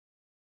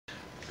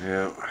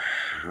Yeah,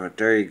 but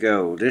there you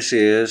go. This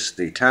is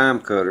the Time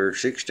Cutter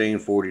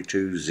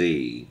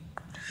 1642Z.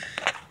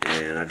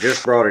 And I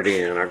just brought it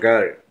in. I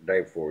got it the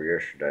day before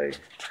yesterday.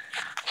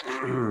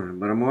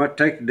 But I'm going to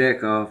take the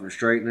deck off and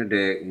straighten the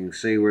deck and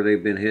see where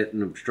they've been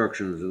hitting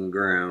obstructions in the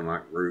ground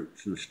like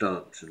roots and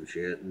stumps and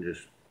shit and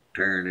just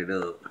tearing it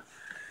up.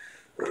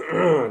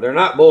 They're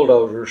not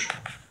bulldozers.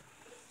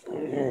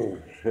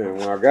 And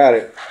when I got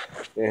it,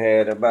 it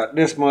had about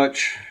this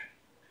much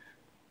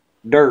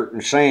dirt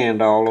and sand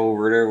all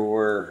over it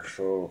everywhere.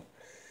 So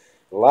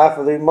the life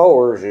of these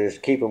mowers is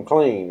keep them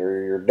clean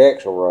or your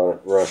decks will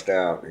rust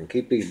out, and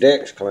keep these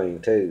decks clean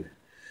too.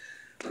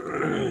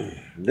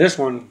 This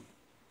one,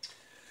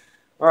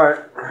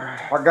 alright,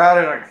 I got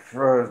it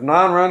for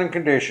non-running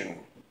condition,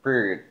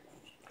 period.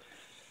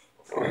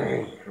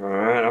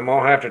 Alright, I'm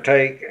going to have to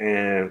take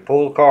and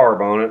pull the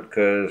carb on it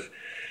because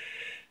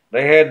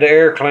they had the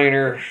air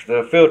cleaner,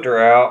 the filter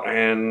out,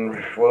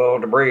 and, well,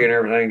 debris and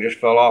everything just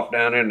fell off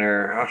down in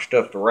there. I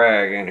stuffed a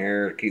rag in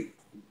here to keep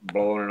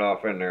blowing it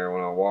off in there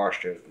when I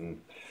washed it. And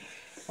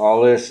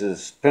all this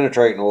is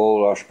penetrating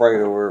oil. I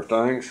sprayed over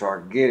everything so I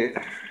can get it.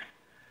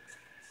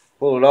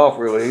 Pull it off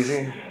real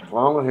easy,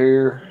 along with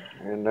here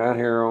and down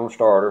here on the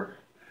starter.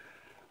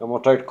 I'm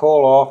going to take the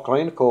coil off,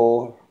 clean the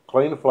coil,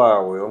 clean the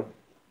flywheel,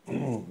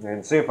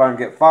 and see if I can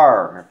get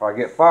fire. If I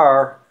get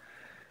fire,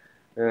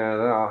 yeah,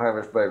 then I'll have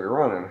this baby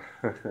running.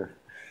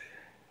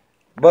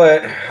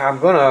 But I'm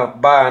going to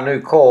buy a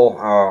new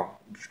coil,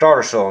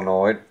 starter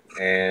solenoid,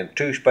 and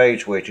 2 spade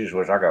switches,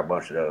 which I got a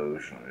bunch of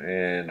those.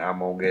 And I'm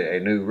going to get a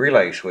new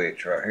relay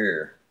switch right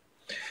here.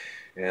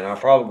 And I'll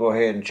probably go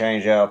ahead and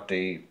change out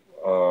the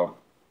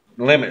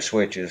limit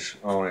switches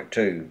on it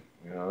too.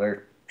 You know,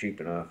 they're cheap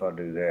enough, I'll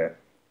do that.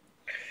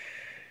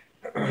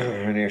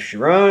 And if she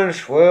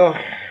runs, well,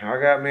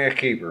 I got me a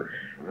keeper.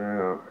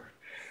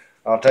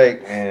 I'll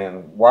take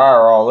and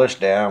wire all this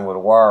down with a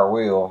wire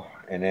wheel,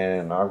 and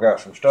then I've got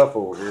some stuff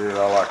over here that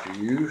I like to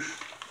use.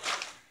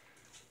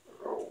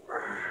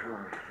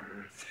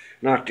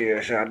 Not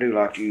this, I do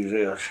like to use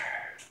this.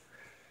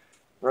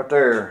 Right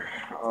there,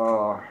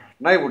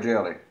 navel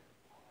jelly.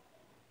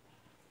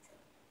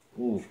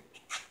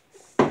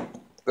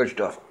 Good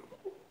stuff.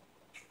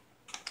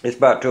 It's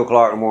about 2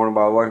 o'clock in the morning,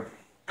 by the way.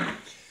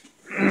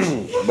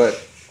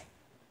 But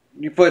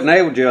you put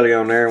navel jelly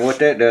on there, and what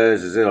that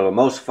does is it'll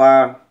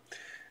emulsify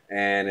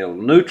and it'll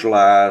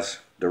neutralize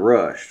the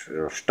rust.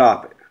 It'll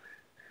stop it.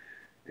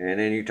 And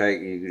then you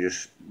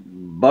just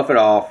buff it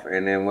off,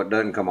 and then what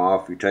doesn't come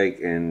off, you take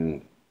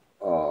and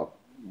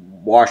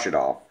wash it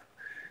off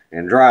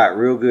and dry it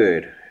real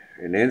good,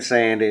 and then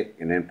sand it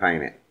and then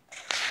paint it,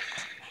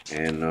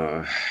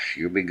 and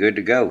you'll be good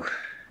to go.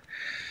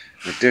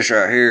 With this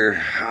right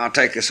here, I'll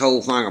take this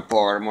whole thing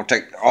apart. I'm going to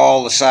take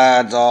all the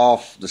sides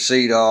off, the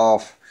seat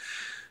off,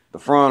 the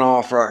front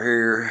off right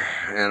here,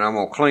 and I'm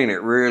going to clean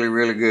it really,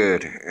 really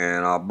good.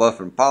 And I'll buff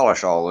and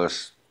polish all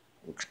this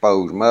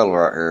exposed metal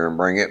right here and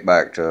bring it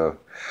back to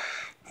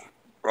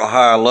a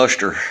high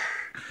luster.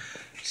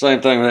 Same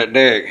thing with that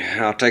deck.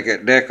 I'll take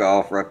that deck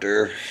off right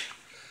there,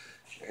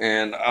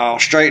 and I'll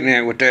straighten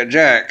it with that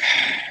jack.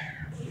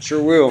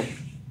 Sure will.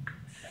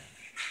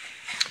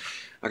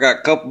 I got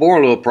a couple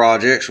more little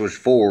projects, which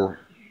 4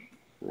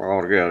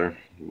 altogether,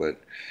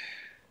 but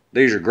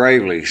these are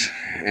Gravely's,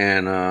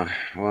 and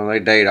well, they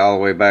date all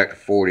the way back to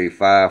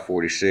 45,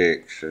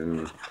 46,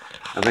 and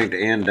I think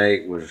the end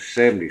date was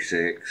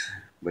 76.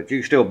 But you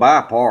can still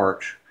buy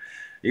parts.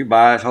 You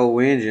buy this whole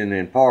engine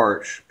in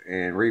parts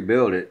and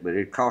rebuild it, but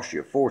it costs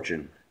you a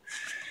fortune.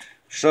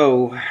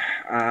 So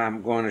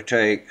I'm going to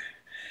take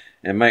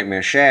and make me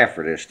a shaft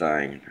for this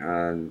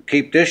thing.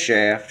 Keep this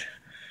shaft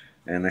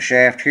and the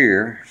shaft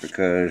here,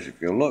 because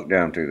if you look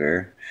down through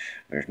there,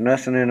 there's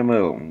nothing in the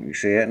middle. You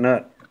see that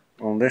nut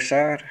on this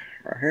side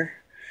right here,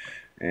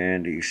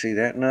 and do you see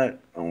that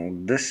nut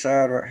on this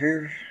side right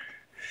here?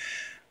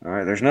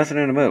 Alright, there's nothing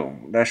in the middle.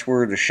 That's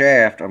where the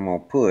shaft I'm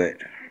going to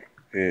put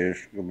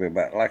is going to be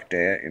about like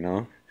that, you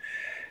know,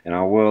 and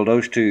I'll weld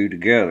those two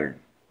together.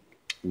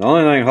 The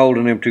only thing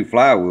holding them 2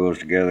 flywheels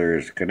together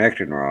is the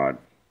connecting rod.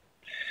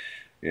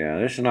 Yeah,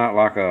 this is not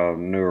like a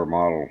newer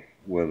model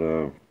with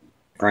a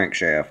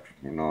crankshaft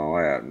and all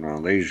that. No,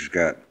 these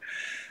got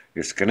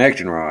just a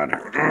connecting rod.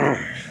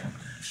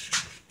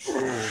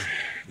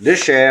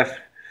 This shaft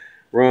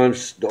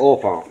runs the oil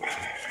pump,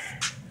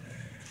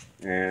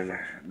 and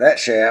that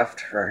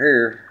shaft right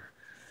here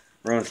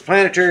runs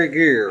planetary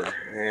gear,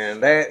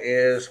 and that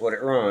is what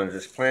it runs.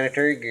 This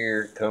planetary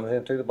gear comes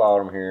in through the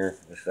bottom here.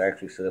 This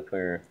actually sits up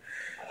here.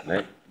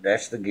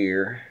 That's the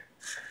gear,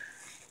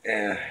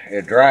 and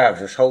it drives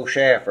this whole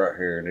shaft right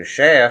here. And the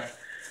shaft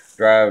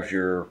drives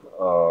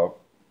your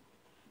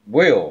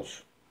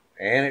wheels,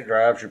 and it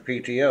drives your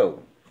PTO.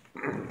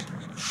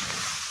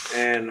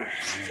 And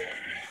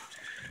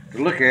to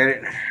look at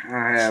it,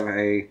 I have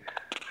a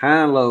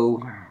high and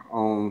low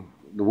on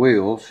the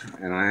wheels,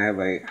 and I have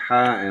a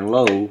high and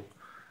low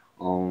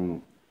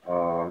on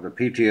the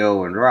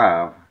PTO and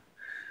drive.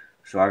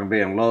 So I can be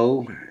in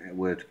low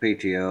with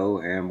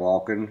PTO and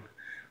walking,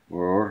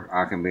 or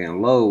I can be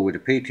in low with the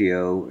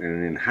PTO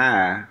and then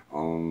high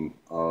on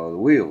the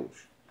wheels,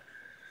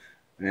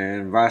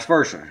 and vice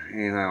versa,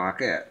 like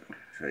that.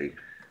 See,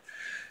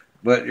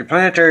 but your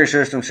planetary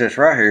system sits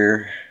right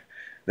here.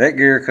 That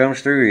gear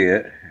comes through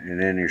it, and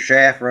then your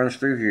shaft runs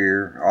through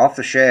here. Off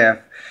the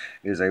shaft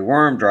is a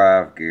worm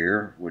drive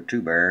gear with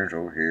 2 bearings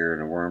over here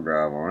and a worm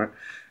drive on it.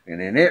 And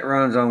then it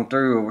runs on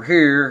through over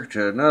here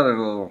to another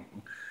little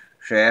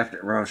shaft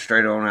that runs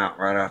straight on out,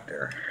 right out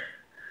there.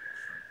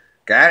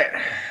 Got it?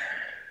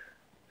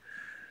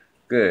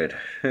 Good.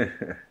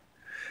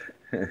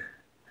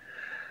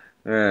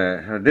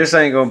 This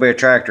ain't going to be a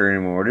tractor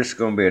anymore. This is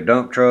going to be a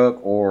dump truck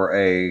or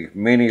a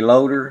mini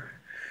loader.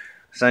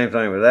 Same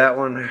thing with that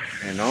one.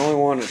 And the only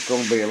one that's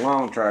going to be a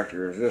long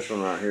tractor is this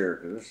one right here,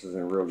 because this is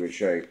in real good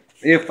shape.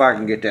 If I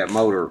can get that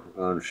motor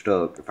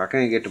unstuck. If I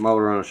can't get the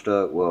motor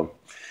unstuck, well,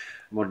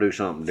 I'm going to do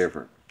something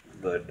different.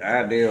 But the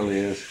ideal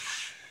is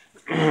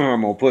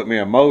I'm going to put me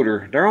a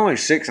motor. They're only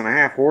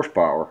 6.5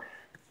 horsepower.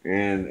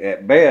 And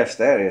at best,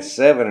 that is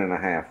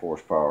 7.5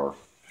 horsepower.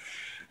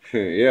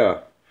 Yeah.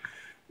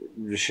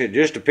 It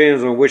just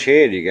depends on which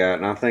head you got.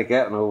 And I think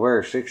that one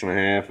over there is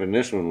 6.5, and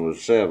this one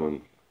was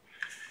 7.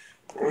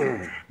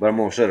 But I'm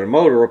going to set a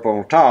motor up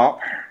on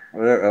top,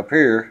 up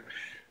here,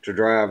 to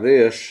drive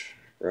this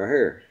right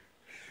here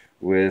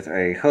with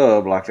a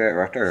hub like that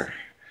right there.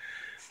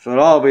 So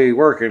it'll all be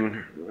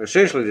working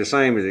essentially the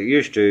same as it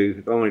used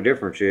to. The only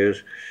difference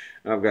is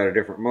I've got a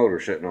different motor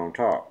sitting on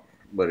top,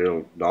 but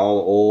all the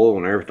oil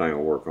and everything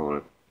will work on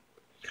it.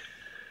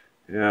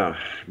 Yeah,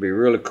 it'll be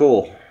really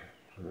cool.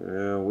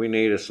 We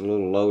need us a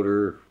little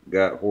loader,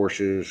 got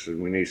horses,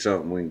 and we need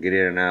something we can get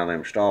in and out of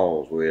them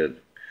stalls with.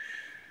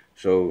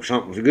 So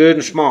something's good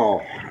and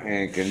small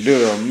and can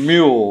do a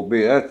mule.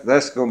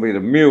 That's going to be the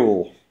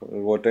mule,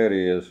 what that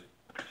is.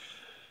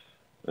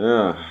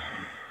 Yeah,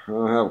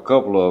 I'll have a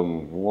couple of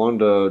them. One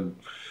to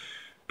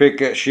pick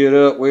that shit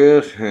up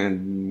with,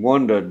 and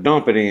one to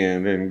dump it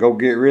in and go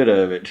get rid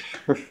of it.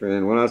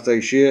 And when I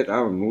say shit,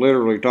 I'm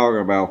literally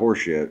talking about horse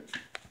shit.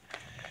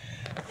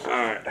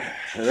 Alright,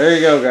 so there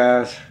you go,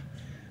 guys.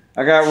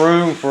 I got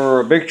room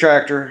for a big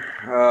tractor,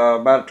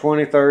 about a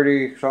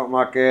 2030, something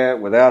like that,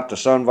 without the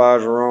sun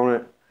visor on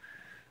it.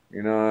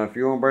 If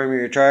you want to bring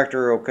me a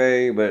tractor,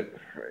 okay, but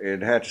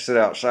it'd have to sit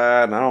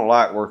outside, and I don't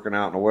like working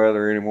out in the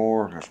weather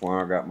anymore. That's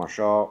why I got my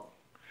shop.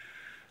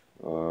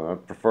 I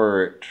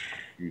prefer it,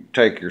 you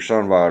take your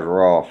sun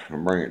visor off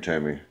and bring it to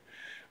me.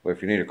 But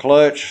if you need a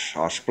clutch,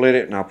 I'll split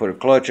it and I'll put a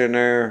clutch in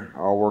there.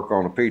 I'll work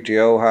on the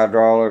PTO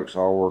hydraulics.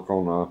 I'll work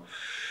on the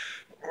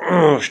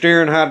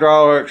steering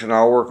hydraulics, and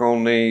I'll work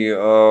on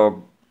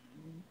the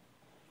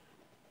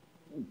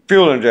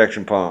fuel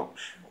injection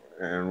pumps.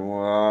 And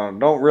I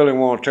don't really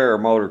want to tear a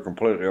motor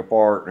completely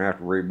apart and have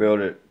to rebuild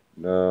it.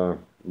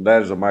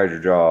 That is a major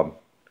job.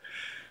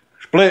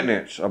 Splitting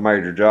it's a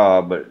major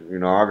job, but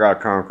I got a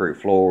concrete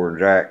floor and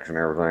jacks and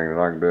everything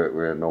that I can do it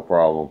with, no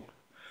problem.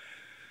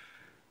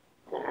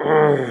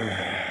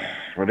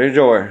 But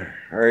enjoy.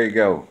 There you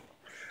go.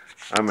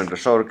 I'm in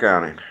DeSoto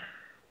County.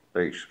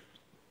 Peace.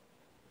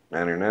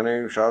 Nanny,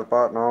 nanny, shot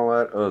spot, and all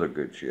that other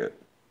good shit.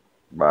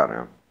 Bye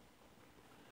now.